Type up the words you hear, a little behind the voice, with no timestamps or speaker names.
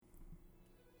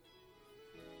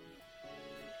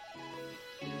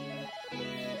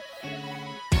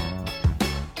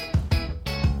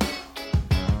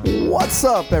What's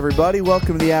up, everybody?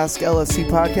 Welcome to the Ask LFC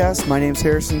podcast. My name's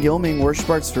Harrison Gilming, Worship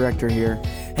Arts Director here.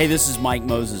 Hey, this is Mike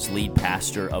Moses, lead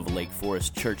pastor of Lake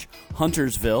Forest Church,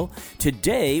 Huntersville.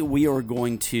 Today, we are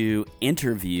going to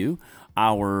interview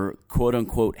our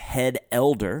quote-unquote head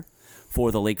elder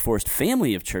for the Lake Forest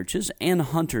family of churches and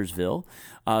Huntersville,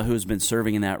 who has been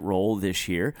serving in that role this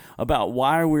year, about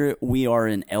why we are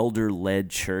an elder-led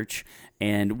church.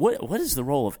 And what is the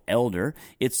role of elder?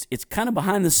 It's kind of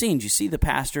behind the scenes. You see the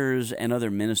pastors and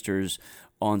other ministers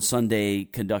on Sunday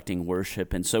conducting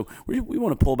worship. And so we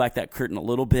want to pull back that curtain a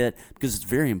little bit because it's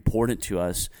very important to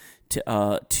us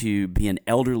to be an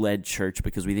elder-led church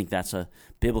because we think that's a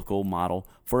biblical model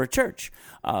for a church.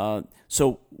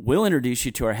 So we'll introduce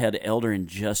you to our head elder in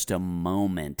just a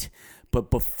moment.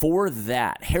 But before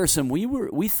that, Harrison,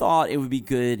 we thought it would be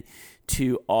good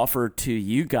to offer to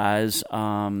you guys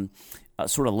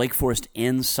sort of Lake Forest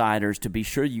insiders to be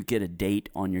sure you get a date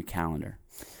on your calendar.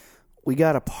 We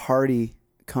got a party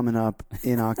coming up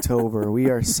in October. We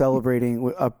are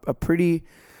celebrating a pretty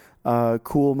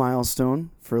cool milestone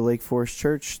for Lake Forest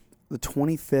Church, the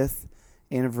 25th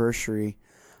anniversary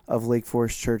of Lake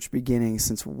Forest Church, beginning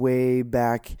since way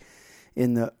back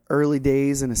in the early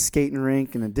days in a skating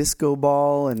rink and a disco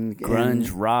ball and grunge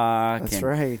rock. That's and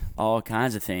right. All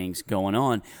kinds of things going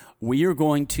on. We are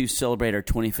going to celebrate our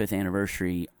 25th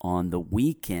anniversary on the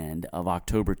weekend of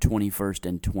October 21st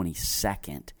and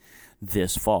 22nd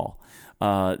this fall.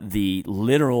 The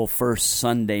literal first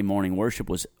Sunday morning worship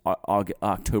was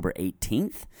October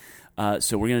 18th.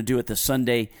 So we're going to do it the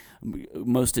Sunday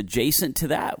most adjacent to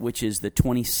that, which is the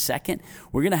 22nd.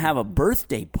 We're going to have a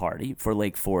birthday party for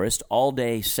Lake Forest all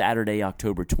day Saturday,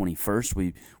 October 21st.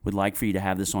 We would like for you to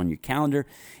have this on your calendar.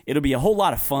 It'll be a whole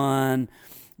lot of fun,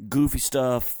 goofy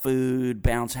stuff, food,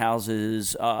 bounce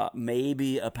houses,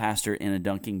 maybe a pastor in a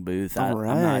dunking booth. All right.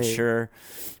 I'm not sure.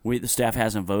 The staff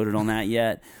hasn't voted on that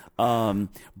yet.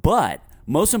 But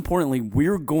most importantly,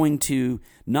 we're going to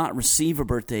not receive a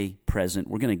birthday present.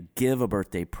 We're going to give a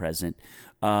birthday present.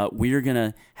 We are going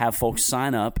to have folks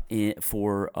sign up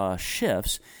for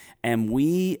shifts, and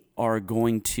we are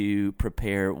going to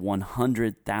prepare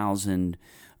 100,000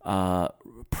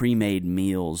 pre-made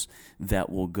meals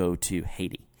that will go to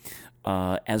Haiti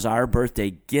as our birthday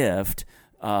gift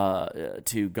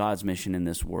to God's mission in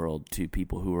this world, to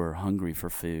people who are hungry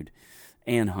for food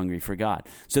and hungry for God.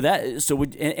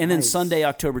 Then Sunday,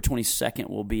 October 22nd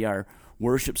will be our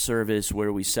worship service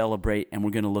where we celebrate, and we're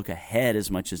going to look ahead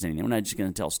as much as anything. We're not just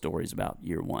going to tell stories about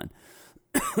year one.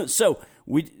 So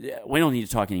we don't need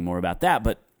to talk anymore about that,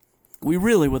 but we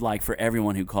really would like for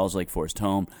everyone who calls Lake Forest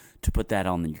home to put that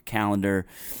on your calendar.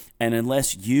 And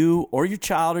unless you or your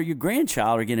child or your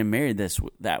grandchild are getting married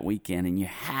that weekend and you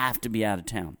have to be out of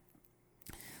town,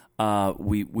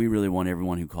 we really want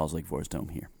everyone who calls Lake Forest home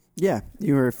here. Yeah,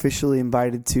 you are officially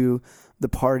invited to the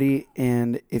party,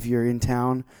 and if you're in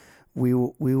town, we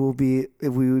would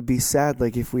be sad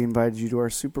if we invited you to our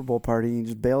Super Bowl party and you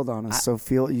just bailed on us.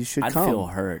 You should come. I'd feel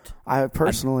hurt. I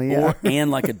personally, yeah.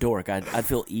 And like a dork, I'd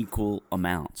feel equal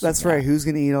amounts. That's right. Who's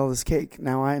going to eat all this cake?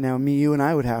 Now me, you, and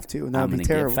I would have to, and that would be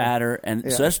terrible. I'm going to get fatter,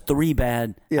 and so that's 3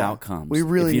 bad outcomes.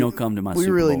 If you don't come to my Super Bowl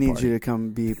party. We really need party. you to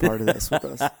come be part of this with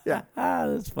us. Yeah,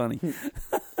 that's funny.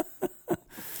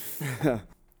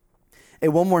 Hey,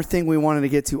 one more thing we wanted to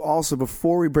get to also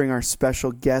before we bring our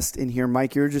special guest in here.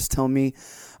 Mike, you were just telling me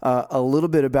a little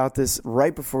bit about this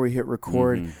right before we hit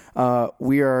record.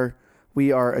 Mm-hmm.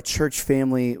 We are a church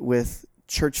family with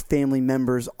church family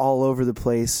members all over the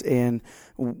place, and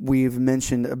we've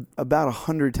mentioned about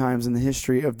 100 times in the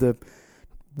history of the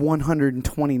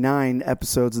 129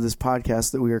 episodes of this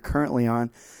podcast that we are currently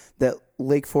on that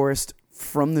Lake Forest,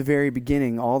 from the very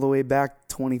beginning, all the way back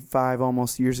 25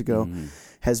 almost years ago,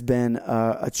 has been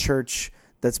a church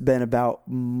that's been about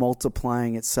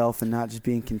multiplying itself and not just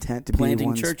being content to be in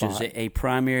one spot. Planting churches, a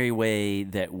primary way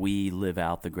that we live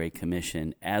out the Great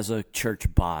Commission as a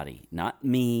church body. Not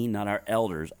me, not our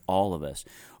elders, all of us.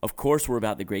 Of course, we're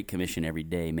about the Great Commission every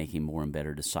day, making more and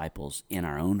better disciples in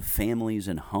our own families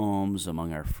and homes,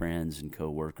 among our friends and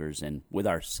co-workers, and with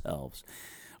ourselves.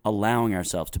 Allowing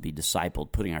ourselves to be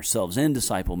discipled, putting ourselves in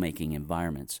disciple-making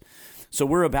environments. So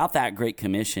we're about that Great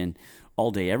Commission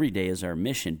all day, every day is our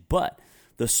mission. But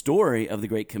the story of the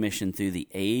Great Commission through the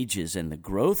ages and the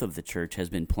growth of the church has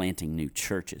been planting new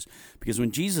churches. Because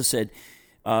when Jesus said,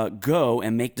 go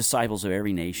and make disciples of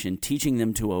every nation, teaching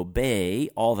them to obey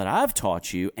all that I've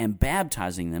taught you and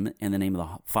baptizing them in the name of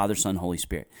the Father, Son, Holy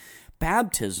Spirit.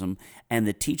 Baptism and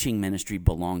the teaching ministry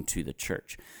belong to the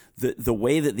church. The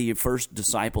way that the first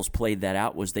disciples played that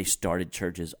out was they started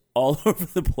churches all over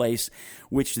the place,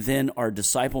 which then are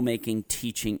disciple-making,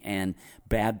 teaching, and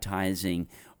baptizing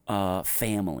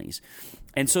families.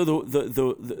 And so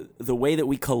the way that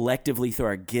we collectively, through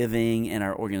our giving and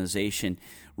our organization,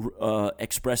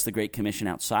 express the Great Commission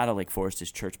outside of Lake Forest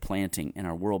is church planting and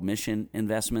our world mission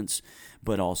investments,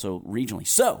 but also regionally.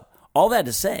 So all that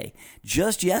to say,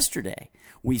 just yesterday,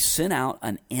 we sent out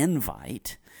an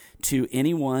invite to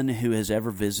anyone who has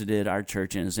ever visited our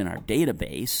church and is in our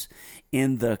database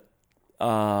in the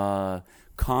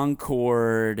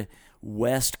Concord,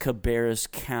 West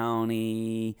Cabarrus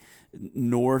County,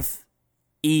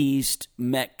 Northeast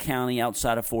Meck County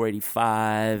outside of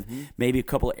 485, maybe a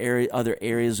couple of other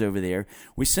areas over there.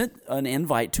 We sent an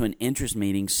invite to an interest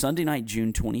meeting Sunday night,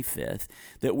 June 25th,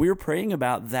 that we were praying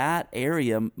about that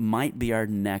area might be our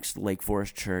next Lake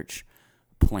Forest Church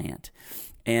plant.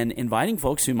 And inviting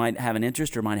folks who might have an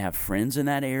interest or might have friends in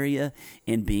that area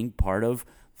in being part of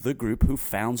the group who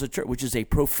founds a church, which is a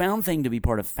profound thing to be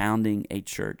part of founding a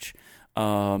church.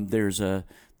 There's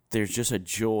just a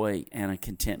joy and a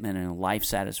contentment and a life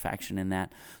satisfaction in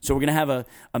that. So we're going to have a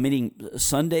meeting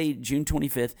Sunday, June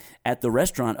 25th at the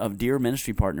restaurant of dear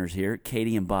ministry partners here,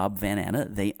 Katie and Bob Van Anna.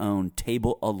 They own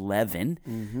Table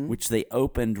 11, which they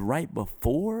opened right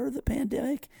before the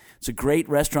pandemic. It's a great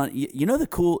restaurant. You know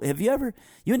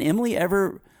you and Emily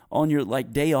ever on your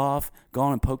day off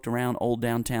gone and poked around old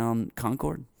downtown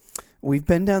Concord? We've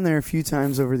been down there a few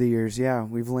times over the years. Yeah,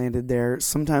 we've landed there.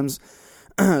 Sometimes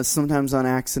on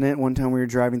accident. One time we were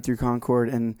driving through Concord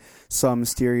and saw a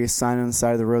mysterious sign on the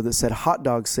side of the road that said hot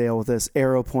dog sale with this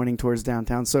arrow pointing towards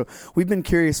downtown. So we've been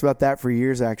curious about that for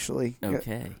years, actually.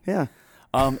 Okay. Yeah.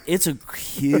 It's a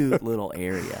cute little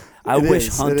area. I wish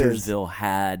Huntersville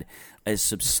had as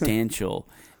substantial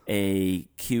a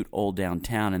cute old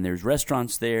downtown, and there's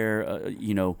restaurants there,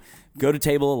 go to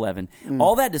Table 11.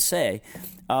 All that to say,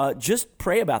 just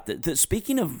pray about that.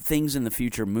 Speaking of things in the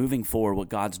future, moving forward, what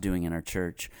God's doing in our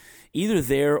church, either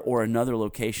there or another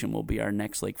location will be our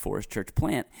next Lake Forest Church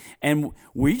plant. And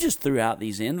we just threw out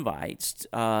these invites,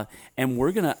 and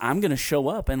I'm gonna show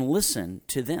up and listen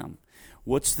to them.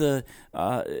 What's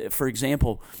for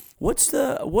example, what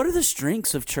are the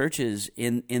strengths of churches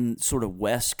in sort of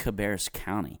West Cabarrus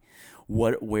County?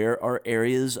 Where are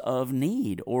areas of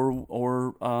need, or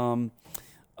where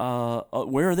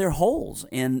are there holes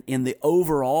in the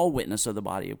overall witness of the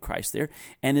body of Christ there?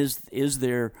 And is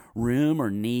there room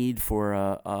or need for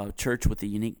a church with the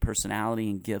unique personality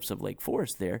and gifts of Lake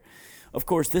Forest there? Of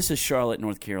course, this is Charlotte,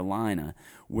 North Carolina,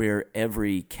 where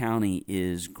every county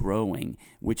is growing,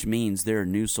 which means there are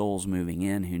new souls moving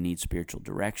in who need spiritual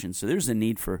direction. So there's a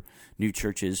need for new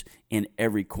churches in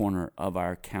every corner of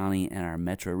our county and our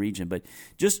metro region. But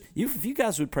just if you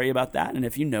guys would pray about that, and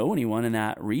if you know anyone in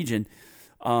that region,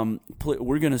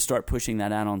 we're going to start pushing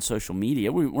that out on social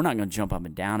media. We're not going to jump up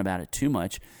and down about it too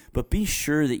much, but be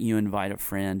sure that you invite a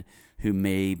friend who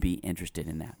may be interested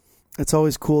in that. It's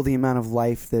always cool the amount of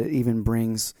life that it even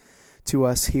brings to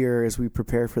us here as we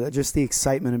prepare for that. Just the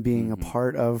excitement of being a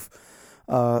part of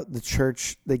the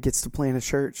church that gets to plant a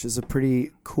church is a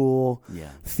pretty cool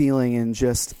feeling, and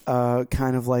just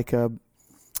kind of like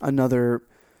another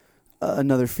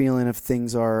feeling of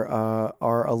things are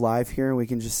alive here, and we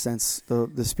can just sense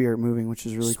the Spirit moving, which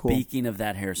is really cool. Speaking of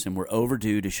that, Harrison, we're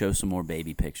overdue to show some more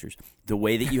baby pictures. The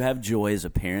way that you have joy as a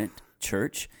parent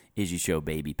church is you show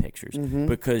baby pictures,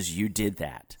 because you did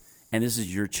that. And this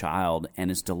is your child, and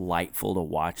it's delightful to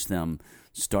watch them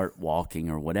start walking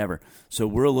or whatever. So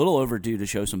we're a little overdue to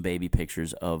show some baby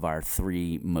pictures of our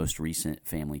 3 most recent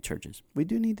family churches. We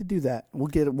do need to do that. We'll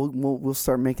get it. We'll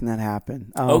start making that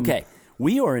happen. Okay.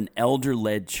 We are an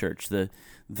elder-led church.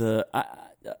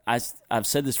 I've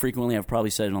said this frequently. I've probably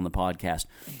said it on the podcast.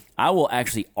 I will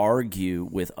actually argue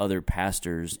with other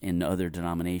pastors in other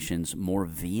denominations more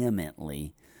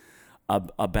vehemently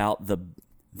about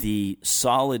the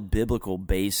solid biblical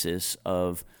basis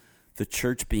of the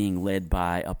church being led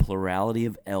by a plurality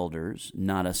of elders,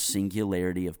 not a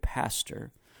singularity of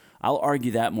pastor. I'll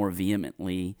argue that more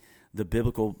vehemently. The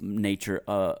biblical nature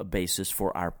basis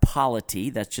for our polity,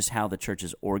 that's just how the church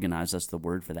is organized. That's the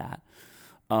word for that.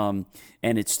 And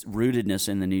its rootedness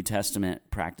in the New Testament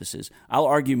practices. I'll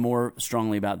argue more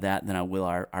strongly about that than I will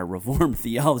our Reformed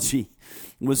theology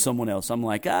with someone else. I'm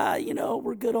like,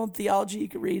 we're good on theology. You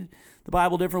can read the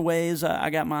Bible different ways. I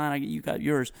got mine. You got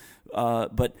yours.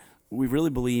 But we really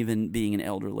believe in being an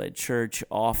elder-led church.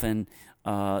 Often,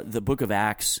 the book of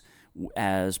Acts,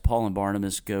 as Paul and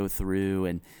Barnabas go through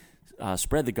and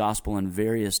spread the gospel in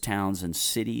various towns and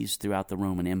cities throughout the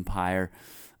Roman Empire,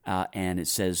 and it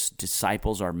says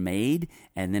disciples are made,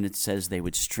 and then it says they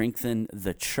would strengthen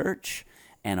the church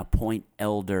and appoint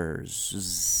elders.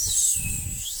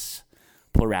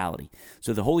 Plurality.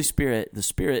 So the Holy Spirit, the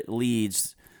Spirit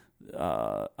leads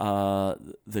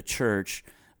the church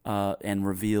and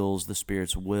reveals the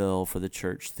Spirit's will for the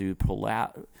church through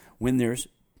when there's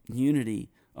unity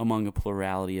among a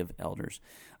plurality of elders.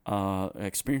 I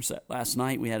experienced that last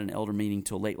night. We had an elder meeting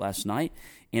till late last night,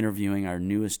 interviewing our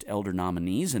newest elder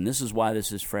nominees, and this is why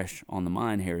this is fresh on the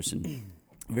mind, Harrison.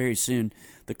 Very soon,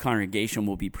 the congregation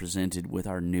will be presented with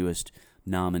our newest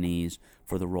nominees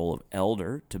for the role of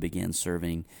elder to begin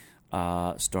serving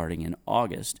starting in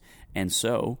August. And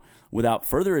so, without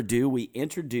further ado, we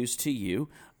introduce to you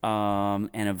and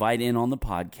invite in on the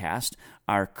podcast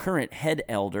our current head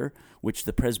elder, which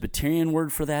the Presbyterian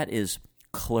word for that is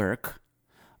clerk,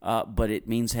 but it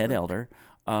means head elder,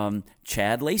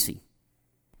 Chad Lacy.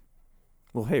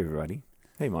 Well, hey, everybody.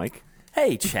 Hey, Mike.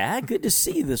 Hey, Chad. Good to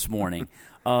see you this morning.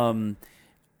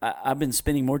 I've been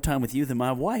spending more time with you than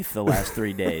my wife the last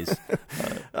 3 days.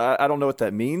 I don't know what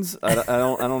that means. I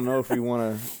don't know if we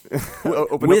want to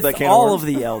open with up that can all of worms. Of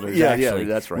the elders. Yeah, actually. yeah,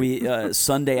 that's right. We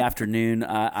Sunday afternoon,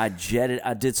 I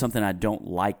did something I don't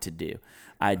like to do.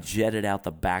 I jetted out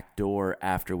the back door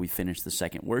after we finished the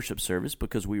second worship service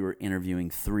because we were interviewing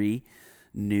 3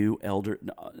 new elder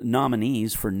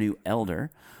nominees for new elder.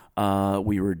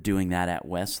 We were doing that at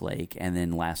Westlake, and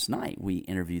then last night we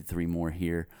interviewed 3 more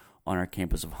here on our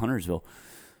campus of Huntersville.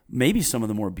 Maybe some of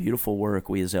the more beautiful work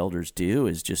we as elders do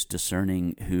is just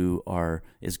discerning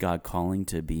is God calling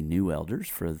to be new elders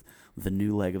for the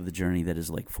new leg of the journey that is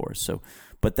Lake Forest. So,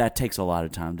 but that takes a lot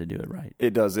of time to do it right.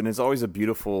 It does, and it's always a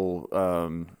beautiful,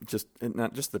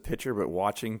 not just the picture, but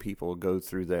watching people go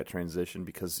through that transition,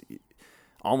 because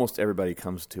almost everybody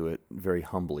comes to it very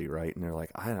humbly, right? And they're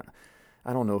like, I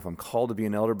don't know if I'm called to be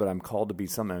an elder, but I'm called to be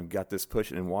something. I've got this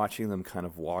push, and watching them kind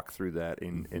of walk through that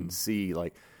and see,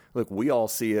 like, look, we all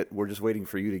see it. We're just waiting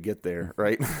for you to get there,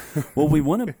 right? Well, we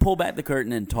want to pull back the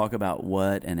curtain and talk about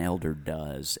what an elder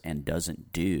does and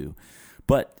doesn't do.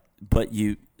 But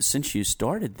you, since you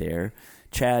started there,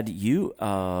 Chad, you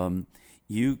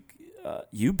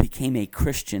became a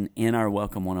Christian in our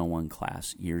Welcome 101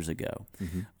 class years ago.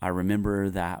 Mm-hmm. I remember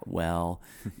that well.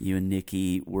 You and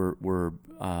Nikki were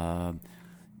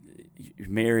you're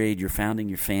married, you're founding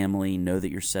your family, know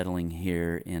that you're settling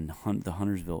here in the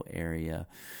Huntersville area.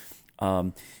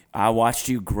 I watched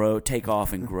you take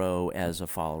off and grow as a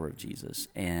follower of Jesus,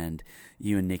 and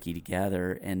you and Nikki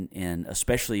together, and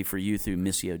especially for you through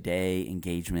Missio Dei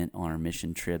engagement on our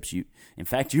mission trips. In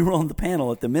fact, you were on the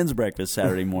panel at the men's breakfast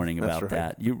Saturday morning about That's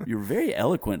right. that. You're very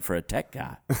eloquent for a tech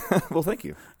guy. Well, thank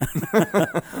you.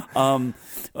 I'm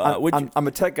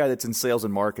a tech guy that's in sales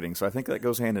and marketing, so I think that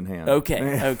goes hand in hand. Okay,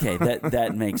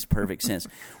 that makes perfect sense.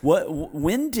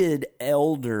 When did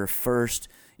elder first?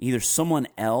 Either someone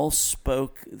else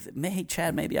spoke, hey,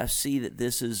 Chad, maybe I see that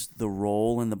this is the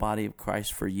role in the body of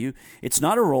Christ for you. It's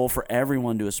not a role for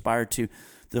everyone to aspire to.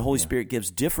 The Holy Spirit gives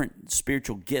different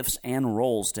spiritual gifts and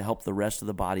roles to help the rest of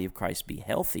the body of Christ be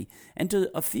healthy. And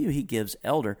to a few, he gives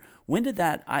elder. When did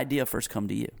that idea first come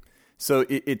to you? So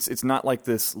it's not like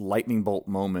this lightning bolt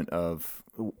moment of,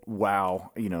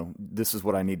 wow, this is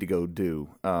what I need to go do.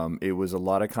 It was a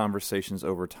lot of conversations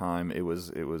over time. It was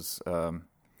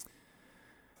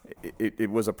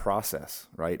a process,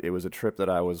 right? It was a trip that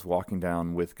I was walking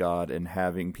down with God and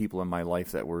having people in my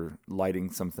life that were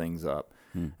lighting some things up.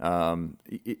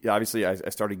 Obviously, I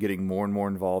started getting more and more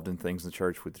involved in things in the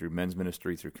church through men's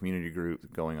ministry, through community groups,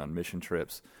 going on mission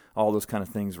trips. All those kind of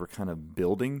things were kind of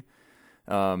building.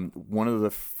 One of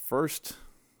the first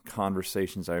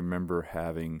conversations I remember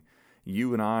having,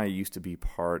 you and I used to be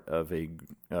part of a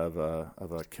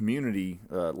community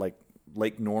like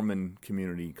Lake Norman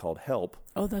community called Help.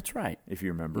 Oh, that's right. If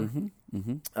you remember.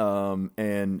 Mm-hmm.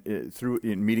 Mm-hmm. Through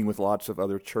meeting with lots of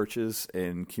other churches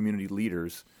and community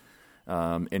leaders,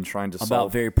 and trying to about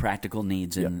solve very practical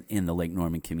needs in the Lake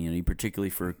Norman community, particularly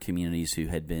for communities who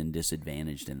had been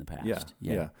disadvantaged in the past.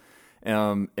 Yeah.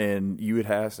 And you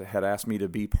had asked me to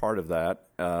be part of that.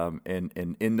 And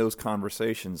in those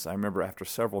conversations, I remember after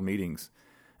several meetings,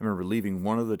 I remember leaving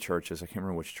one of the churches. I can't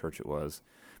remember which church it was.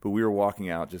 But we were walking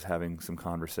out, just having some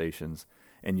conversations,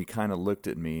 and you kind of looked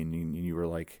at me, and you were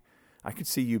like, I could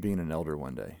see you being an elder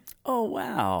one day. Oh,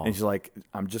 wow. And she's like,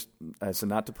 I said,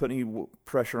 not to put any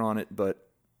pressure on it, but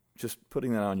just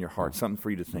putting that on your heart, something for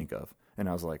you to think of. And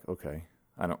I was like, okay,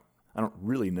 I don't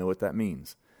really know what that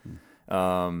means.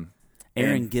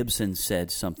 Aaron Gibson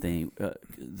said something,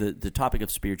 the topic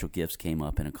of spiritual gifts came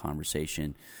up in a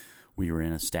conversation. We were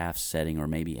in a staff setting, or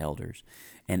maybe elders.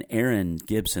 And Aaron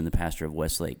Gibson, the pastor of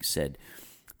Westlake, said,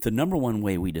 the number one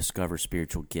way we discover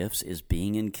spiritual gifts is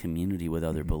being in community with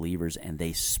other believers, and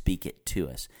they speak it to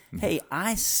us. Mm-hmm. Hey,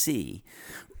 I see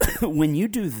when you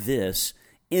do this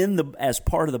as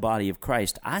part of the body of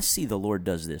Christ, I see the Lord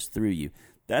does this through you.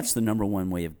 That's the number one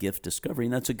way of gift discovery,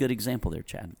 and that's a good example there,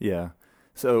 Chad. Yeah.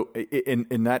 So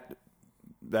in that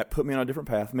put me on a different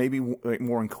path, maybe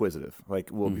more inquisitive. Like,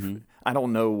 well, I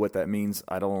don't know what that means.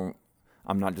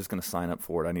 I'm not just going to sign up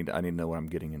for it. I need to know what I'm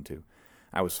getting into.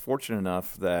 I was fortunate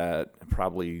enough that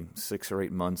probably 6 or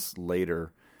 8 months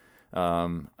later,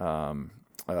 a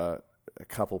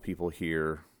couple people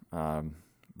here,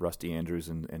 Rusty Andrews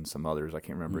and some others, I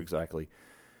can't remember exactly,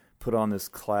 put on this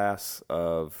class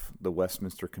of the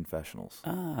Westminster Confessionals.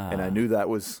 And I knew that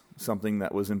was something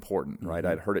that was important, right?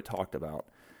 I'd heard it talked about.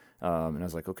 And I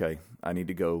was like, okay, I need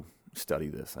to go study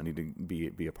this. I need to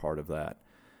be a part of that.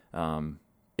 And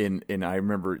I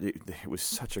remember it was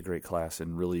such a great class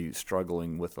and really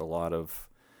struggling with a lot of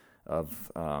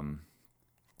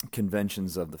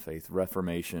conventions of the faith,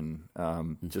 Reformation,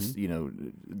 just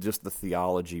the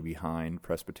theology behind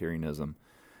Presbyterianism,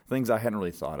 things I hadn't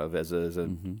really thought of as a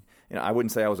I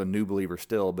wouldn't say I was a new believer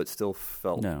still, but still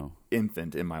felt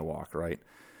infant in my walk, right?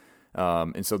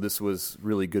 And so this was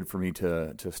really good for me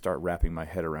to start wrapping my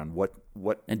head around what.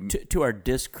 And to our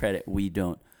discredit, we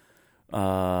don't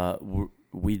offer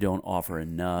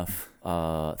enough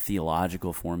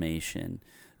theological formation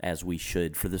as we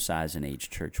should for the size and age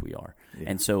church we are.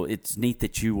 Yeah. And so it's neat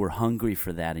that you were hungry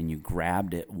for that and you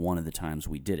grabbed it one of the times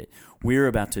we did it. We're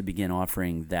about to begin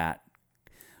offering that,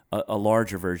 a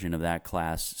larger version of that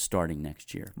class starting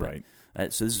next year. Right.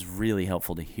 So this is really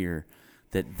helpful to hear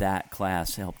that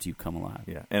class helped you come alive.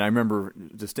 Yeah, and I remember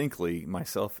distinctly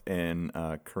myself and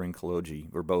Corinne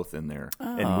Kaloji were both in there,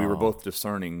 and we were both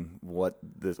discerning what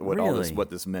this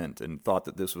meant, and thought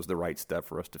that this was the right step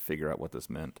for us to figure out what this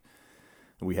meant.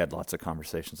 We had lots of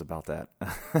conversations about that.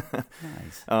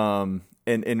 Nice.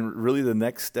 And really the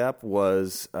next step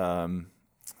was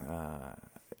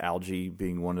Algie,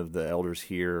 being one of the elders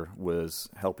here, was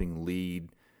helping lead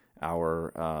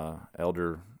our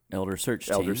elder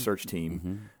search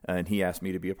team, and he asked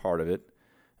me to be a part of it.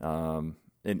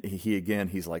 And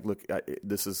he's like, look,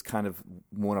 this is kind of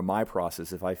one of my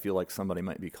process. If I feel like somebody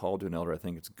might be called to an elder, I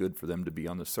think it's good for them to be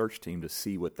on the search team to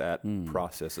see what that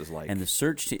process is like. And the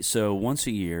search team, so once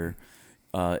a year,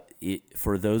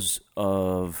 for those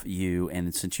of you,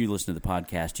 and since you listen to the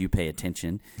podcast, you pay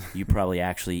attention, you probably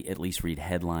actually at least read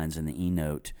headlines in the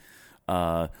e-note.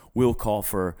 We'll call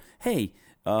for, hey,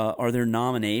 are there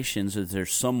nominations? Is there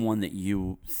someone that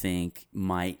you think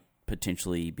might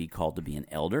potentially be called to be an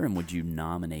elder, and would you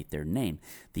nominate their name?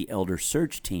 The elder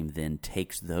search team then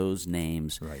takes those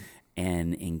names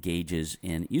and engages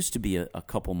in, it used to be a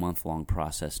couple month-long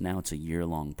process. Now it's a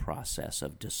year-long process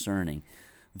of discerning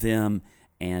them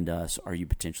and us. Are you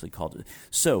potentially called to?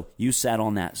 So you sat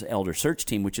on that elder search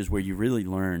team, which is where you really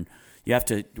learn. You have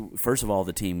to, first of all,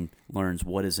 the team learns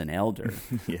what is an elder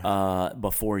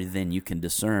before then you can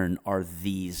discern, are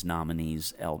these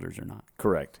nominees elders or not?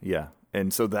 Correct, yeah.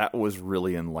 And so that was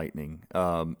really enlightening.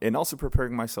 And also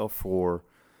preparing myself for,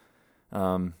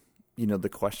 the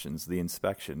questions, the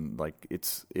inspection. Like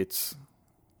it's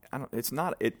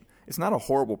not a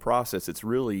horrible process. It's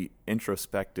really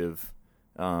introspective.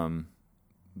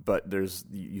 But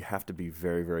you have to be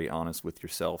very, very honest with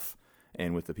yourself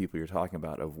and with the people you're talking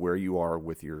about, of where you are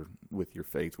with your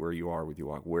faith, where you are with your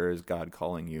walk, where is God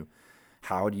calling you?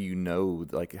 How do you know,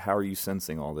 how are you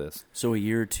sensing all this? So a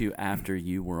year or two after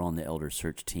you were on the elder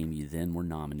search team, you then were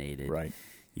nominated. Right.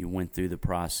 You went through the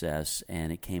process,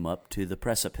 and it came up to the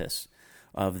precipice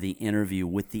of the interview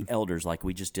with the elders, like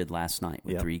we just did last night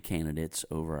with 3 candidates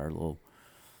over our little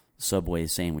Subway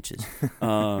sandwiches.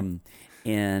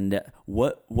 And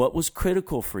what was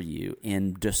critical for you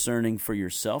in discerning for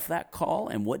yourself that call,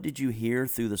 and what did you hear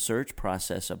through the search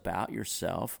process about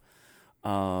yourself?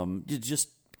 Just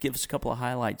give us a couple of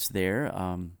highlights there.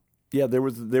 Yeah, there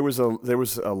was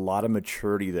a lot of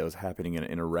maturity that was happening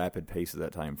in a rapid pace at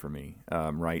that time for me.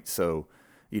 Right, so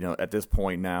at this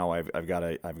point now, I've got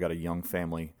a young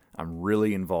family. I'm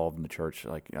really involved in the church.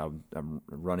 Like I'm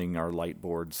running our light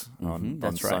boards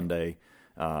on Sunday.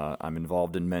 I'm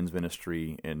involved in men's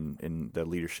ministry and in the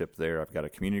leadership there. I've got a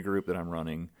community group that I'm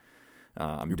running.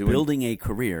 You're building a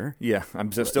career. Yeah,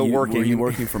 I'm still working. Were you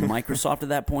working for Microsoft at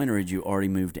that point, or had you already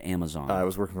moved to Amazon? I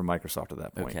was working for Microsoft at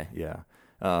that point. Okay. Yeah.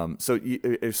 So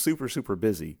it's super, super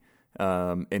busy.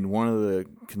 And one of the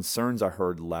concerns I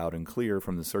heard loud and clear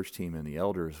from the search team and the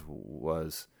elders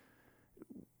was,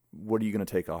 what are you going to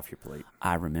take off your plate?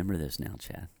 I remember this now,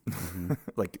 Chad. Mm-hmm.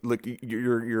 Look,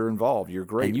 you're involved. You're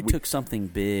great. And you took something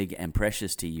big and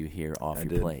precious to you here off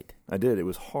your plate. I did. It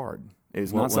was hard. It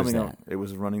was What not was something that? It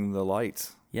was running the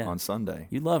lights on Sunday.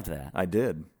 You loved that. I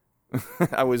did.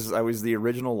 I was the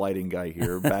original lighting guy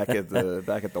here back at the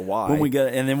Y. When we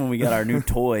got our new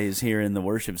toys here in the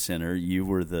worship center, you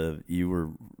were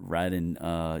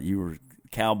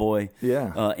cowboy,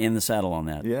 in the saddle on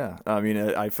that. Yeah, I mean,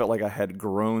 I felt like I had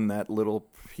grown that little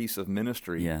piece of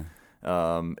ministry. Yeah.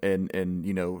 And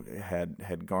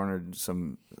had garnered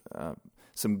some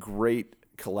great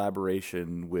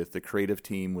collaboration with the creative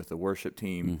team, with the worship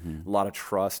team, a lot of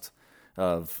trust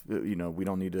of, we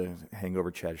don't need to hang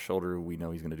over Chad's shoulder. We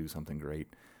know he's going to do something great.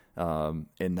 And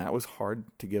that was hard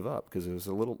to give up because it was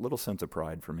a little sense of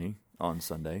pride for me on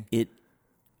Sunday.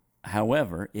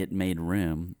 However, it made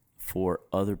room for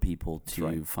other people to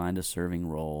right. find a serving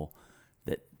role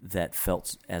that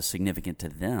felt as significant to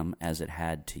them as it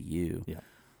had to you. Yeah.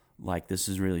 Like, this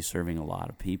is really serving a lot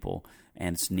of people,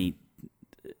 and it's neat,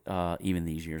 even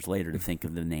these years later, to think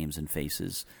of the names and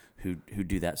faces who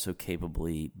do that so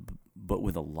capably, but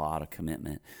with a lot of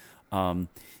commitment.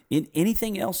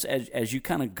 Anything else as you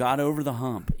kind of got over the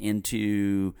hump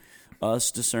into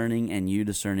us discerning and you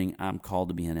discerning, I'm called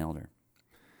to be an elder?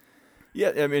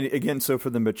 Yeah, I mean, again, so for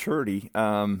the maturity,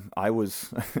 I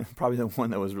was probably the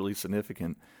one that was really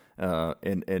significant,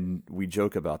 and we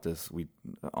joke about this. We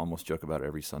almost joke about it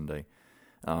every Sunday.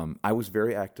 I was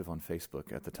very active on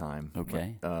Facebook at the time.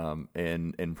 Okay.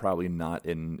 And probably not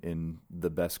in the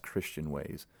best Christian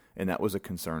ways, and that was a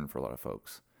concern for a lot of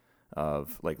folks.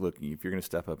 Of like, look, if you're going to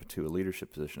step up to a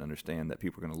leadership position, understand that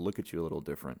people are going to look at you a little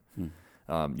different.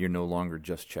 You're no longer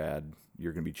just Chad.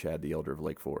 You're going to be Chad, the elder of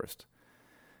Lake Forest.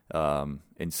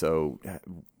 And so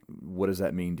what does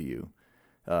that mean to you?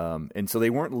 And so they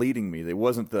weren't leading me. It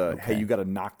wasn't hey, you got to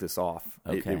knock this off.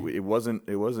 Okay. It wasn't,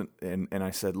 and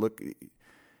I said, look,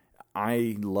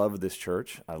 I love this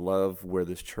church. I love where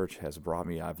this church has brought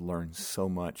me. I've learned so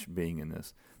much being in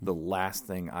this. The last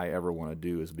thing I ever want to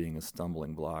do is being a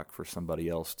stumbling block for somebody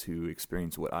else to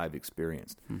experience what I've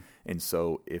experienced. And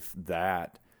so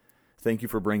thank you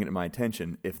for bringing it to my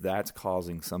attention. If that's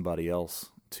causing somebody else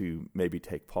to maybe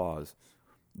take pause,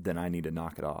 then I need to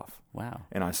knock it off. Wow.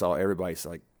 And I saw everybody's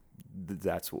like,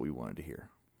 that's what we wanted to hear.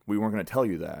 We weren't going to tell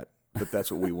you that, but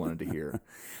that's what we wanted to hear.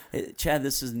 Chad,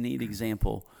 this is a neat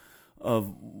example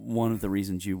of one of the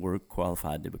reasons you were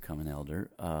qualified to become an elder,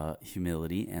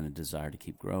 humility and a desire to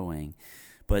keep growing.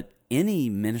 But any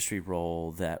ministry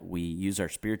role that we use our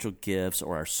spiritual gifts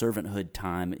or our servanthood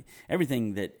time,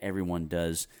 everything that everyone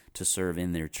does to serve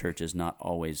in their church is not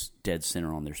always dead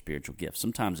center on their spiritual gifts.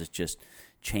 Sometimes it's just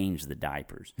change the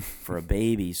diapers for a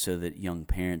baby so that young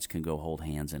parents can go hold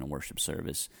hands in a worship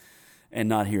service and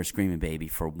not hear a screaming baby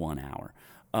for 1 hour.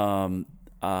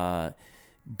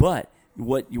 But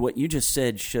what you just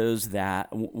said shows that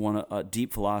a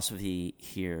deep philosophy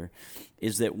here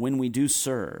is that when we do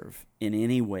serve in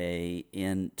any way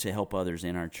to help others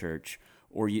in our church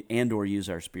or use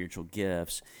our spiritual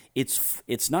gifts,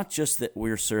 it's not just that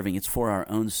we're serving; it's for our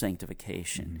own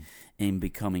sanctification and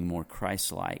becoming more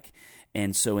Christ-like.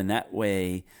 And so, in that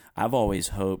way, I've always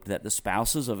hoped that the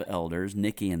spouses of elders,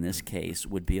 Nikki in this case,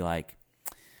 would be like,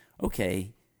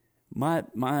 okay, my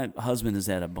husband is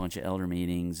at a bunch of elder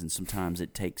meetings, and sometimes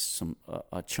it takes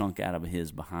a chunk out of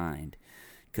his behind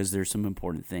because there's some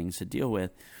important things to deal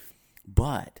with.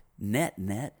 But net,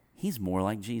 he's more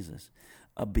like Jesus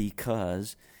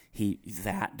because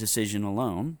that decision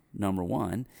alone, number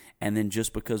one, and then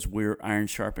just because we're iron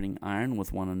sharpening iron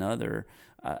with one another,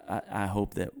 I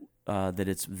hope that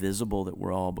it's visible that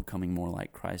we're all becoming more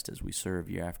like Christ as we serve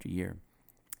year after year.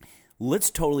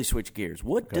 Let's totally switch gears.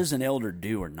 What does an elder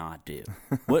do or not do?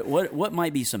 What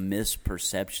might be some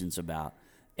misperceptions about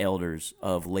elders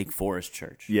of Lake Forest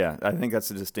Church? Yeah, I think that's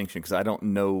a distinction because I don't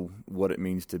know what it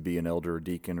means to be an elder or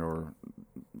deacon or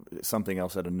something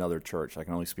else at another church. I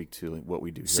can only speak to what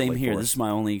we do here. Same at Lake here. Forest. This is my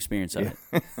only experience of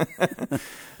it.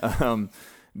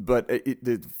 But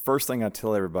the first thing I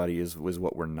tell everybody is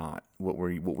what we're not. What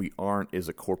we aren't is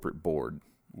a corporate board,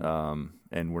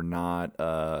 and we're not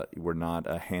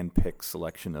a hand-picked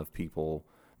selection of people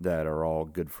that are all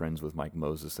good friends with Mike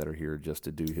Moses that are here just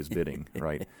to do his bidding,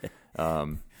 right?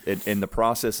 And the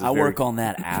process is I work on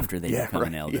that after they become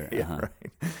an elder.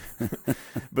 Right.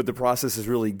 But the process is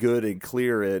really good and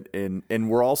clear, and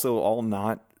we're also all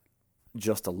not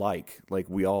just alike. Like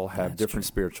we all have different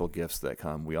spiritual gifts that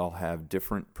come. We all have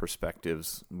different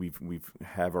perspectives. We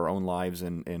have our own lives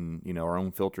and our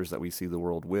own filters that we see the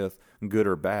world with, good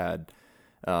or bad.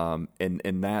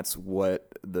 And that's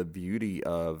what the beauty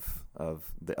of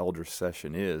the elder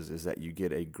session is that you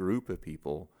get a group of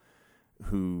people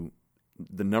who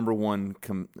the number one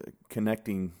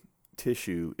connecting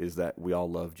tissue is that we all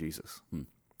love Jesus.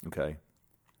 Okay.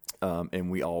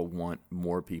 And we all want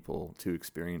more people to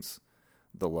experience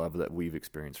the love that we've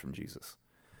experienced from Jesus.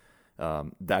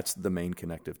 That's the main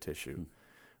connective tissue,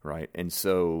 right? And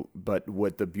so, but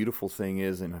what the beautiful thing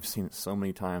is, and I've seen it so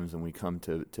many times when we come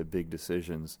to big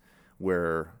decisions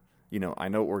where, I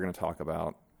know what we're going to talk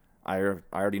about. I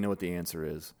already know what the answer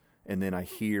is. And then I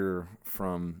hear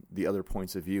from the other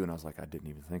points of view, and I was like, I didn't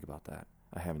even think about that.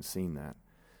 I haven't seen that.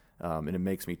 And it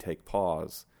makes me take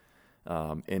pause.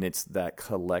 And it's that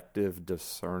collective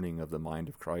discerning of the mind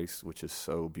of Christ, which is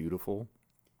so beautiful.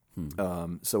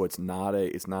 So it's not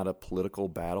a political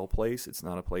battle place. It's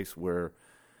not a place where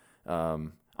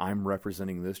I'm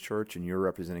representing this church and you're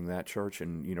representing that church,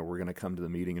 and we're going to come to the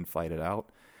meeting and fight it out.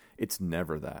 It's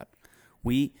never that.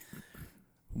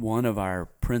 One of our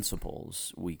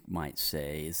principles, we might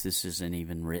say, is this isn't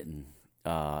even written.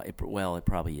 It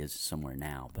probably is somewhere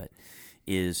now, but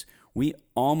is we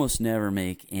almost never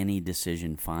make any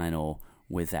decision final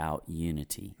without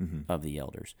unity of the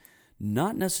elders.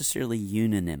 Not necessarily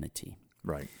unanimity.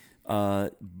 Right.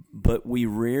 But we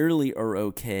rarely are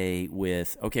okay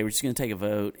with, we're just going to take a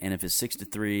vote, and if it's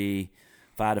 6-3,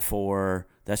 5-4,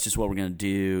 that's just what we're going to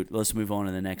do. Let's move on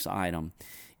to the next item.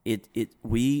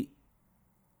 We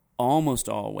almost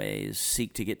always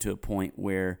seek to get to a point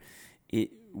where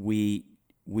we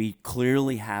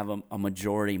clearly have a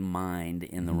majority mind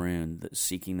in the room that's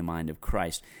seeking the mind of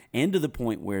Christ, and to the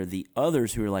point where the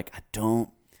others who are like, I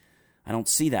don't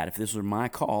see that. If this were my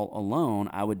call alone,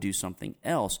 I would do something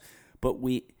else. But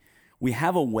we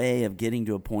have a way of getting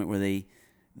to a point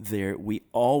where we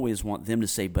always want them to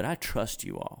say, but I trust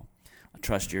you all. I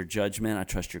trust your judgment. I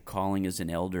trust your calling as an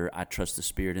elder. I trust the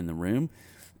Spirit in the room.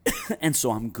 And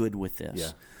so I'm good with this.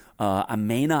 Yeah. I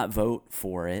may not vote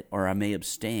for it, or I may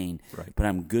abstain, but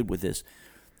I'm good with this.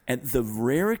 At the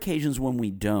rare occasions when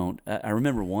we don't, I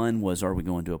remember one was, are we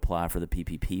going to apply for the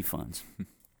PPP funds?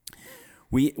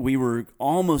 We were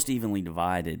almost evenly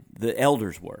divided. The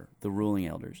elders were, the ruling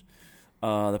elders.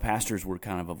 The pastors were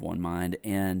kind of one mind.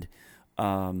 And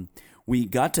we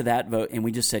got to that vote, and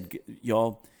we just said,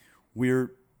 y'all,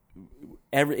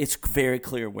 it's very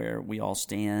clear where we all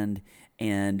stand,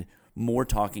 and more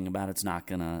talking about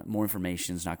more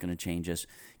information is not going to change us.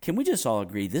 Can we just all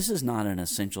agree this is not an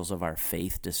essentials of our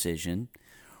faith decision?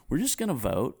 We're just going to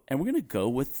vote, and we're going to go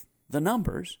with the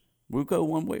numbers. We'll go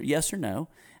one way, yes or no,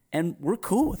 and we're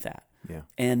cool with that. Yeah.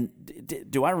 And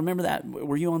do I remember that?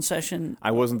 Were you on session?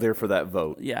 I wasn't there for that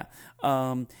vote. Yeah.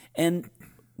 And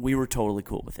we were totally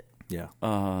cool with it. Yeah.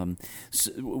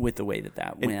 With the way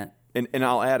that went. And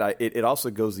I'll add, it also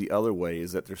goes the other way,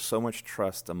 is that there's so much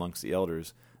trust amongst the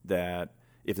elders that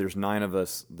if there's 9 of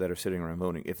us that are sitting around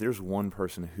voting, if there's one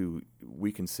person who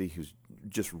we can see who's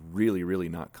just really, really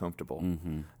not comfortable,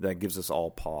 that gives us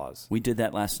all pause. We did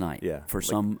that last night for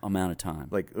some amount of time.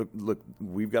 Look,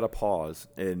 we've got to pause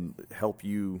and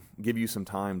give you some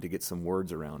time to get some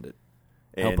words around it.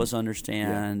 And, help us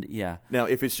understand, yeah. Now,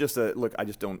 if it's just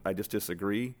I just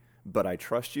disagree, but I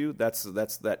trust you, that's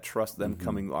that trust, them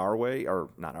coming our way, or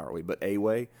not our way, but a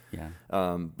way. Yeah.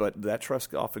 But that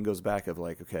trust often goes back of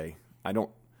okay,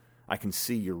 I can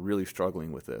see you're really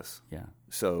struggling with this. Yeah.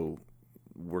 So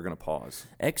we're going to pause.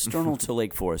 External to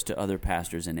Lake Forest, to other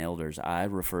pastors and elders, I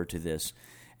refer to this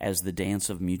as the dance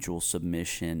of mutual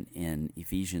submission in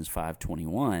Ephesians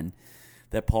 5:21,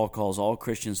 that Paul calls all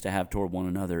Christians to have toward one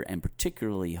another, and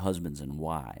particularly husbands and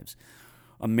wives.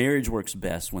 A marriage works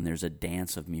best when there's a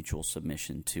dance of mutual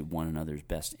submission to one another's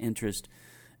best interest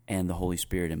and the Holy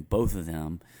Spirit in both of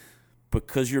them.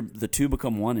 Because the two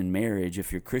become one in marriage,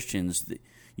 if you're Christians,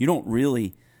 you don't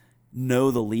really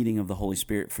know the leading of the Holy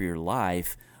Spirit for your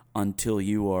life until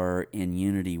you are in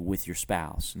unity with your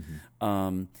spouse.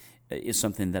 It's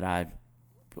something that I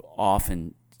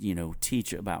often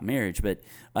teach about marriage, but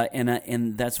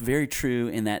and that's very true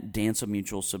in that dance of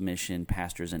mutual submission,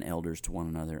 pastors and elders to one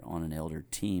another on an elder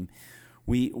team.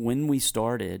 When we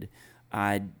started,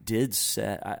 I did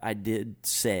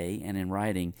say, and in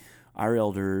writing, our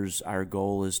elders, our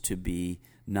goal is to be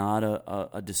not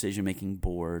a decision-making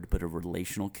board, but a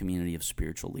relational community of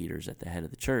spiritual leaders at the head of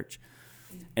the church.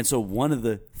 And so one of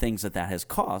the things that has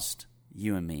cost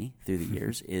you and me through the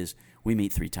years is we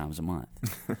meet 3 times a month.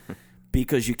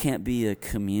 Because you can't be a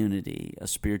community, a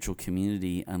spiritual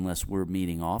community, unless we're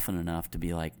meeting often enough to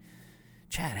be like,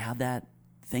 Chad, how'd that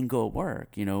thing go at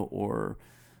work? Or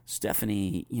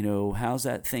Stephanie, how's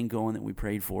that thing going that we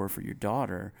prayed for your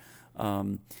daughter?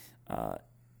 And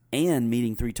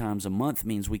meeting 3 times a month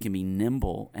means we can be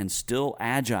nimble and still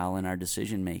agile in our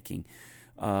decision making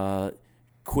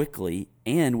quickly,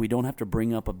 and we don't have to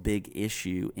bring up a big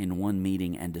issue in one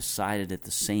meeting and decide it at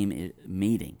the same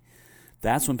meeting.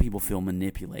 That's when people feel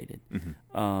manipulated.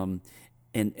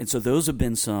 And so those have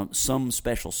been some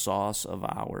special sauce of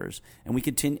ours. And we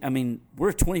continue. I mean, we're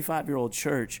a 25-year-old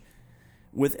church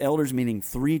with elders meeting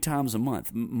 3 times a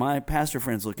month. My pastor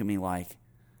friends look at me like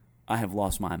I have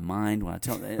lost my mind when I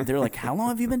tell them. They're like, how long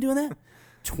have you been doing that?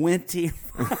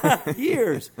 25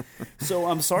 years. So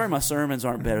I'm sorry my sermons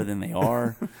aren't better than they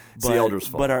are. It's the elders'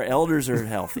 fault. But our elders are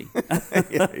healthy.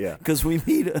 Yeah. Because we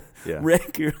meet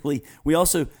regularly. We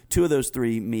also, 2 of those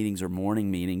 3 meetings are morning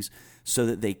meetings so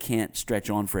that they can't stretch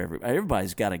on for everybody.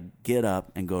 Everybody's got to get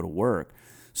up and go to work.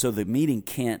 So the meeting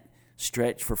can't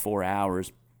stretch for 4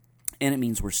 hours, and it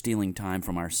means we're stealing time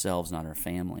from ourselves, not our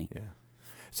family. Yeah.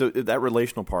 So that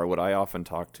relational part, what I often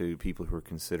talk to people who are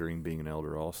considering being an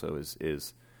elder also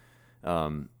is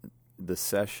the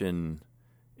session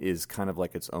is kind of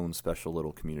like its own special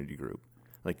little community group.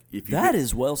 Like if you that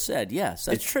is well said. Yes,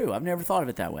 that's true. I've never thought of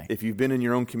it that way. If you've been in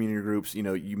your own community groups, you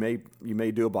know, you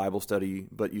may do a Bible study,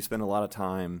 but you spend a lot of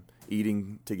time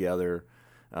eating together,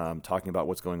 talking about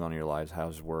what's going on in your lives,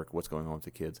 how's work, what's going on with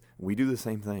the kids. We do the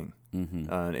same thing,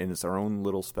 and it's our own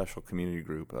little special community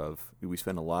group. We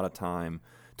spend a lot of time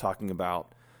talking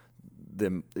about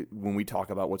them. When we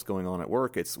talk about what's going on at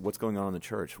work, it's what's going on in the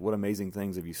church. What amazing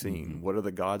things have you seen? What are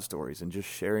the God stories? And just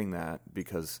sharing that,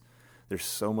 because there's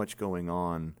so much going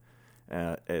on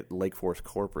at Lake Forest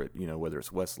corporate, you know, whether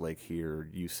it's Westlake here,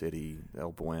 U City,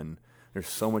 El Buen. There's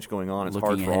so much going on. It's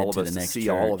hard for all of us to see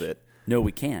all of it. No,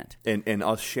 we can't. And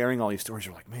us sharing all these stories,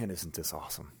 we're like, man, isn't this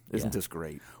awesome? Isn't this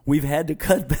great? We've had to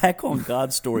cut back on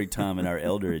God's story time in our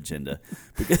elder agenda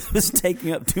because it was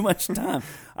taking up too much time.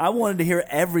 I wanted to hear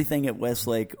everything at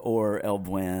Westlake or El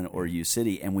Buen or U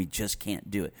City, and we just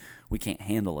can't do it. We can't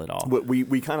handle it all. But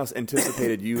we kind of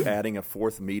anticipated you adding a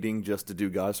 4th meeting just to do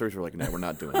God's stories. We're like, no, we're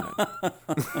not doing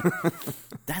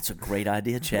that. That's a great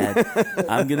idea, Chad.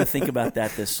 I'm going to think about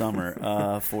that this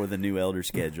summer for the new elder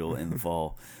schedule in the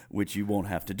fall, which you won't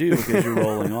have to do because you're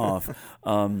rolling off.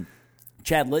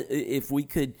 Chad, if we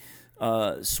could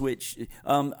switch.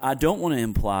 I don't want to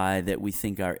imply that we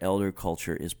think our elder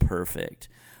culture is perfect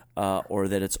or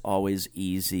that it's always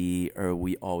easy or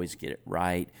we always get it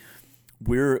right.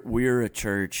 We're a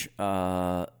church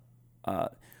who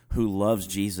loves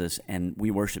Jesus, and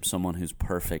we worship someone who's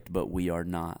perfect, but we are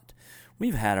not.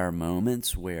 We've had our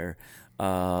moments where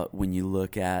when you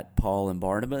look at Paul and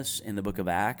Barnabas in the book of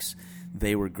Acts,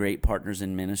 they were great partners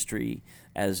in ministry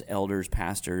as elders,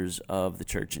 pastors of the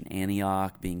church in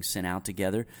Antioch, being sent out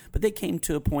together. But they came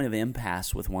to a point of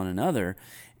impasse with one another,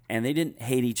 and they didn't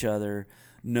hate each other.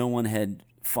 No one had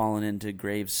fallen into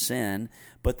grave sin,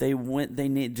 but they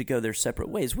needed to go their separate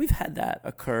ways. We've had that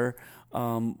occur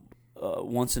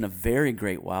once in a very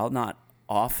great while, not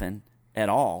often at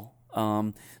all.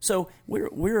 So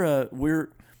we're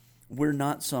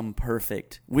not some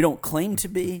perfect. We don't claim to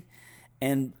be,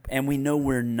 and we know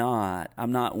we're not.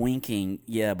 I'm not winking.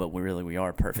 Yeah, but we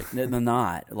are perfect. No,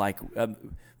 not like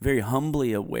very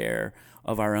humbly aware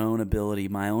of our own ability,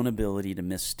 my own ability to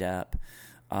misstep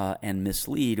and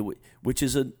mislead, which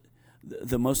is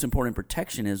the most important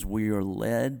protection is we are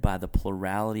led by the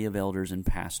plurality of elders and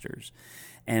pastors.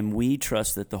 And we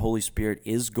trust that the Holy Spirit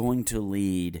is going to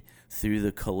lead through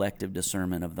the collective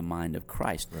discernment of the mind of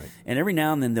Christ. Right. And every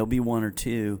now and then there'll be 1 or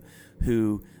 2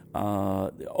 who,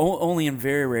 only in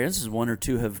very rare instances, 1 or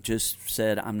 2 have just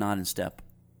said, I'm not in step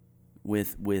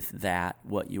with that,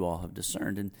 what you all have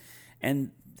discerned.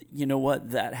 And you know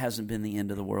what? That hasn't been the end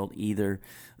of the world either.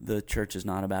 The church is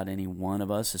not about any one of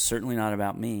us. It's certainly not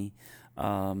about me.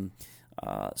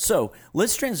 So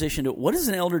let's transition to what does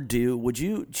an elder do? Would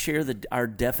you share our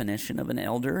definition of an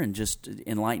elder and just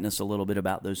enlighten us a little bit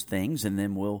about those things, and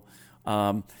then we'll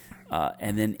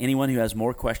and then anyone who has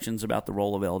more questions about the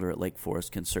role of elder at Lake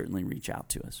Forest can certainly reach out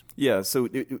to us. Yeah. So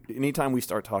anytime we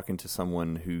start talking to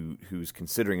someone who's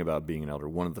considering about being an elder,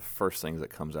 one of the first things that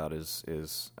comes out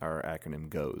is our acronym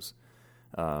GOES.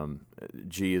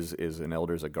 G is an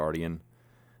elder is a guardian.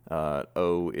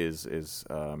 O is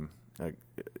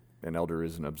an elder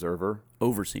is an observer.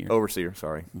 Overseer,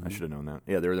 sorry. Mm-hmm. I should have known that.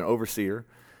 Yeah, they're an overseer.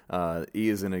 E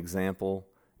is an example,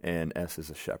 and S is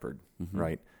a shepherd,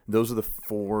 right? Those are the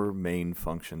 4 main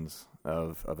functions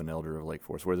of an elder of Lake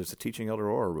Forest, whether it's a teaching elder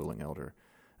or a ruling elder.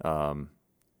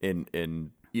 And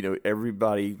you know,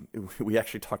 everybody, we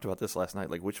actually talked about this last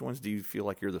night, like which ones do you feel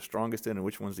like you're the strongest in and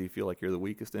which ones do you feel like you're the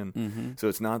weakest in? Mm-hmm. So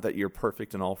it's not that you're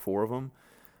perfect in all 4 of them.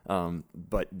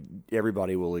 But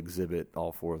everybody will exhibit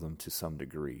all 4 of them to some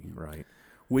degree, right?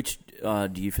 Which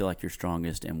do you feel like you're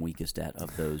strongest and weakest at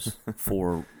of those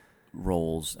 4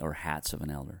 roles or hats of an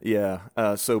elder?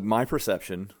 Yeah. So my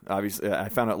perception, obviously, I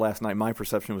found out last night my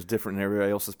perception was different than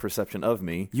everybody else's perception of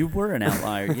me. You were an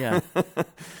outlier, yeah.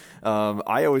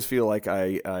 I always feel like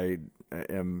I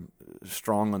am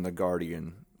strong on the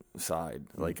guardian side.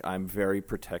 Like, I'm very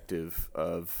protective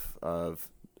of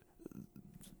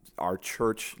our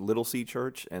church, Little C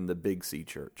Church, and the Big C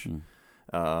Church.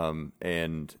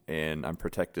 And I'm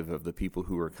protective of the people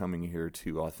who are coming here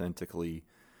to authentically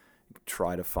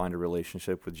try to find a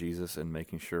relationship with Jesus, and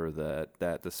making sure that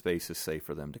the space is safe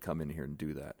for them to come in here and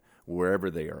do that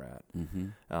wherever they are at.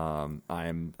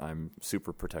 I'm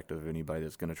super protective of anybody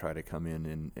that's going to try to come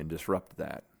in and disrupt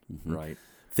that. Right.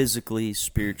 Physically,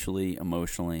 spiritually,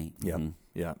 emotionally.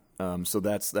 Yeah. So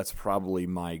that's probably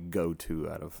my go-to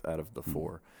out of the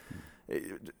four.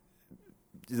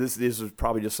 This is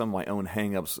probably just some of my own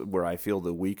hang-ups where I feel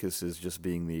the weakest is just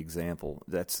being the example.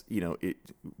 That's,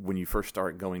 when you first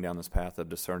start going down this path of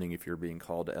discerning if you're being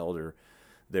called to elder,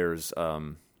 there's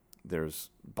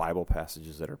Bible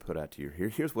passages that are put out to you.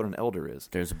 Here's what an elder is.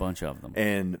 There's a bunch of them.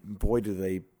 And boy, do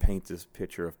they paint this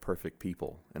picture of perfect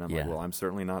people. And I'm like, well, I'm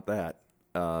certainly not that.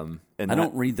 And I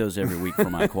don't read those every week for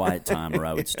my quiet time, or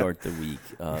I would start the week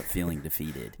feeling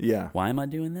defeated. Yeah. Why am I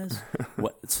doing this?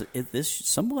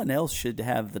 Someone else should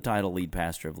have the title lead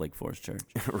pastor of Lake Forest Church.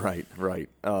 Right.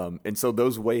 And so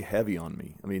those weigh heavy on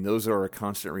me. I mean, those are a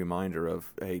constant reminder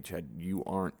of, hey, Chad, you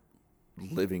aren't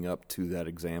living up to that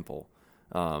example.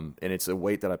 And it's a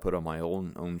weight that I put on my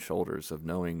own shoulders of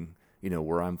knowing,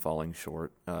 where I'm falling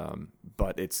short.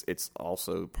 But it's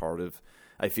also part of,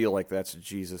 I feel like that's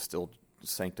Jesus still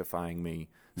sanctifying me,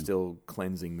 still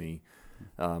cleansing me,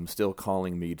 still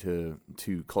calling me to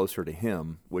closer to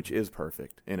Him, which is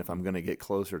perfect. And if I'm going to get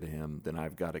closer to Him, then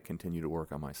I've got to continue to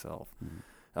work on myself.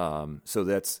 So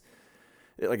that's,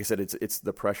 like I said, it's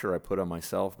the pressure I put on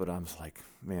myself. But I'm just like,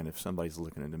 man, if somebody's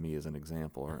looking at me as an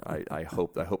example, or I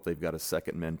hope they've got a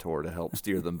second mentor to help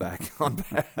steer them back on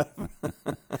path.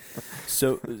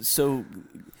 So.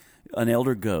 An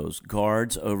elder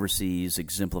guards, oversees,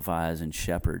 exemplifies, and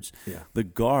shepherds. Yeah. The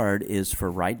guard is for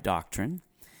right doctrine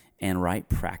and right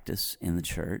practice in the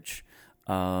church.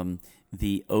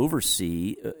 The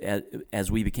oversee,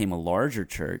 as we became a larger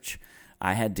church,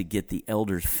 I had to get the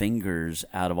elders' fingers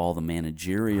out of all the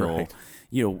managerial,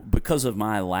 because of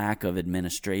my lack of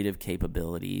administrative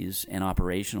capabilities and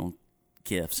operational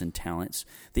gifts and talents.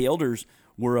 The elders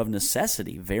were of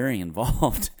necessity very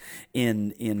involved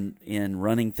in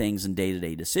running things and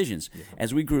day-to-day decisions. Yeah.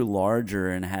 As we grew larger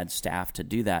and had staff to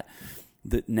do that,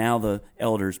 now the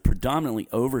elders predominantly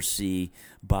oversee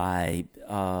by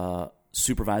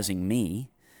supervising me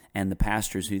and the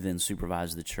pastors who then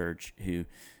supervise the church, who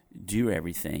do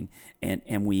everything,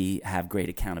 and we have great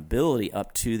accountability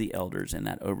up to the elders in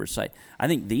that oversight. I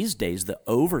think these days the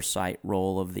oversight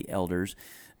role of the elders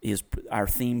is our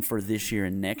theme for this year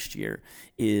and next year.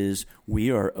 Is we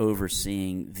are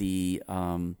overseeing the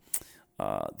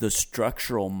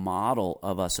structural model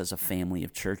of us as a family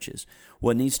of churches.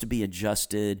 What needs to be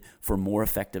adjusted for more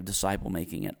effective disciple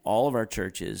making at all of our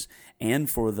churches, and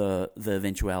for the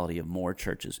eventuality of more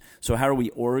churches. So how are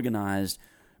we organized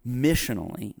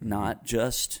missionally, not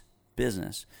just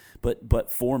business, but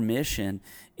for mission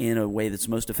in a way that's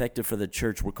most effective for the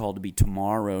church we're called to be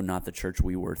tomorrow, not the church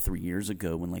we were 3 years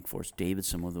ago when Lake Forest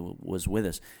Davidson was with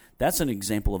us. That's an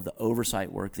example of the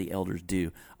oversight work the elders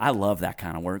do. I love that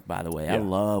kind of work, by the way. Yeah. I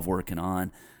love working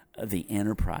on the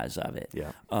enterprise of it.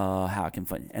 Yeah. How it can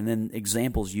fund. And then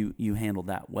examples, you handled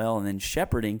that well. And then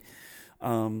shepherding,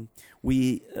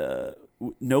 nobody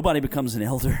becomes an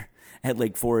elder at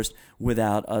Lake Forest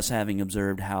without us having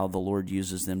observed how the Lord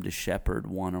uses them to shepherd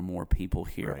one or more people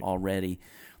here already.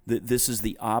 This is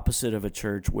the opposite of a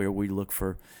church where we look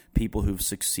for people who've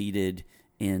succeeded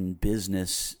in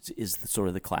business, is sort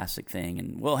of the classic thing.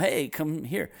 And, well, hey, come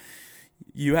here.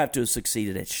 You have to have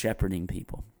succeeded at shepherding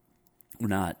people. We're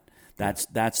not.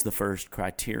 That's the first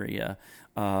criteria,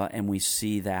 and we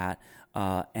see that.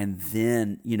 And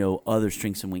then, other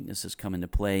strengths and weaknesses come into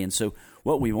play. And so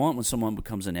what we want when someone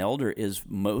becomes an elder is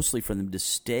mostly for them to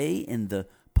stay in the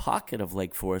pocket of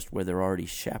Lake Forest where they're already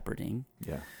shepherding.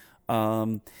 Yeah.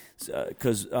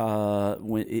 Because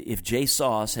if Jay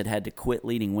Sauce had to quit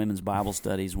leading women's Bible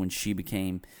studies when she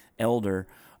became elder,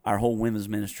 our whole women's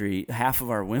ministry, half of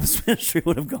our women's ministry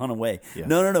would have gone away. Yeah.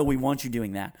 No, we want you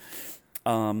doing that.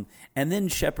 And then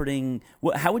shepherding,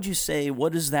 how would you say,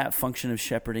 what is that function of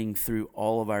shepherding through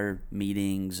all of our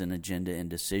meetings and agenda and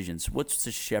decisions? What's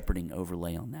the shepherding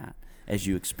overlay on that as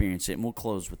you experience it? And we'll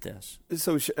close with this.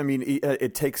 So,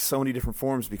 it takes so many different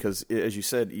forms because, as you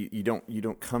said, you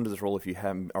don't come to this role if you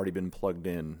haven't already been plugged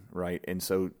in, right? And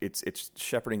so it's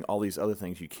shepherding all these other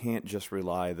things. You can't just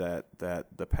rely that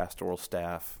the pastoral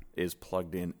staff is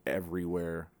plugged in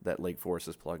everywhere that Lake Forest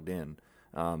is plugged in.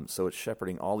 So it's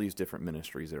shepherding all these different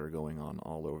ministries that are going on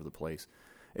all over the place.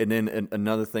 And then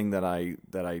another thing that I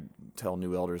tell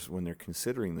new elders when they're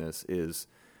considering this is,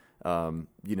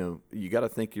 you got to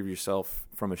think of yourself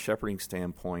from a shepherding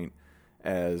standpoint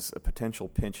as a potential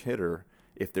pinch hitter.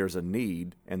 If there's a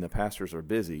need and the pastors are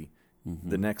busy,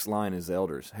 the next line is the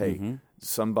elders. Hey,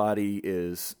 somebody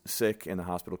is sick in the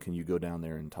hospital. Can you go down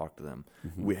there and talk to them?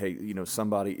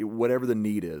 Somebody, whatever the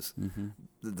need is,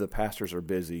 the pastors are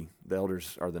busy. The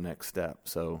elders are the next step.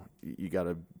 So you got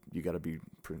to be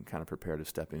kind of prepared to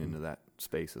step into that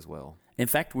space as well. In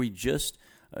fact,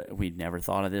 we'd never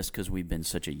thought of this because we've been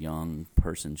such a young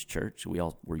person's church. We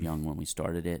all were young when we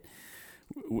started it.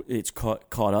 It's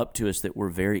caught up to us that we're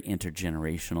very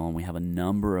intergenerational, and we have a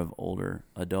number of older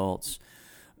adults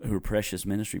who are precious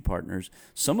ministry partners,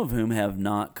 some of whom have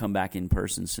not come back in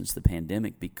person since the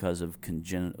pandemic because of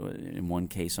in one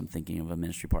case, I'm thinking of a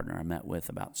ministry partner I met with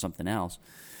about something else,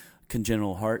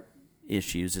 congenital heart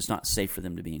issues. It's not safe for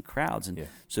them to be in crowds, and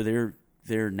so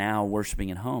they're now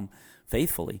worshiping at home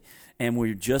faithfully. And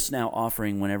we're just now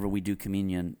offering, whenever we do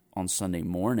communion on Sunday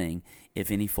morning,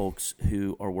 if any folks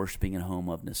who are worshiping at home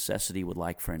of necessity would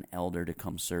like for an elder to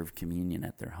come serve communion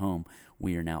at their home,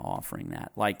 we are now offering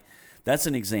that. That's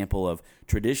an example of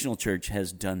traditional church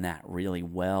has done that really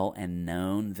well and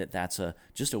known that that's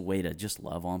just a way to just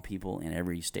love on people in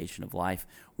every station of life.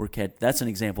 That's an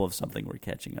example of something we're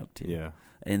catching up to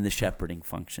in the shepherding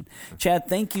function. Chad,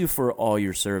 thank you for all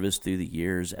your service through the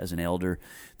years as an elder.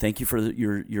 Thank you for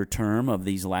your term of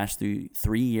these last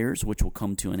 3 years, which will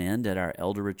come to an end at our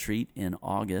elder retreat in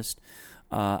August.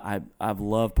 I've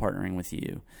loved partnering with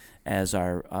you as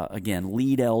our, again,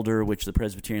 lead elder, which the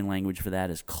Presbyterian language for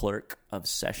that is clerk of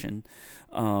session.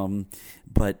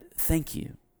 But thank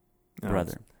you,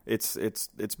 brother. It's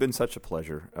been such a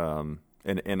pleasure.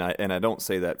 And I don't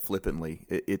say that flippantly.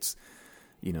 It's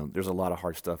there's a lot of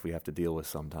hard stuff we have to deal with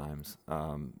sometimes.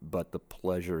 But the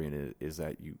pleasure in it is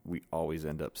that we always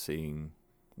end up seeing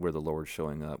where the Lord's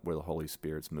showing up, where the Holy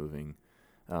Spirit's moving.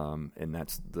 And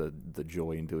that's the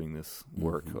joy in doing this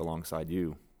work alongside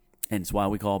you. And it's why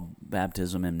we call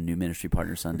baptism and new ministry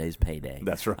partner Sundays payday.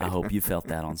 That's right. I hope you felt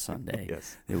that on Sunday.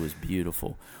 Yes. It was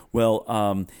beautiful.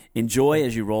 Well, enjoy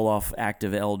as you roll off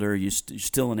active elder. You're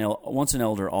still once an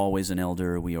elder, always an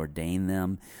elder. We ordain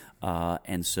them.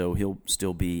 And so he'll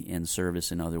still be in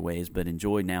service in other ways. But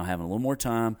enjoy now having a little more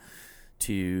time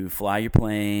to fly your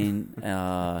plane,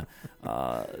 run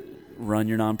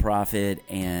your nonprofit,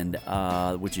 and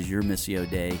which is your Missio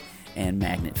Day, and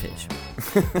magnet fish.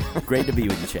 Great to be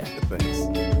with you, Chad.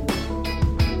 Thanks.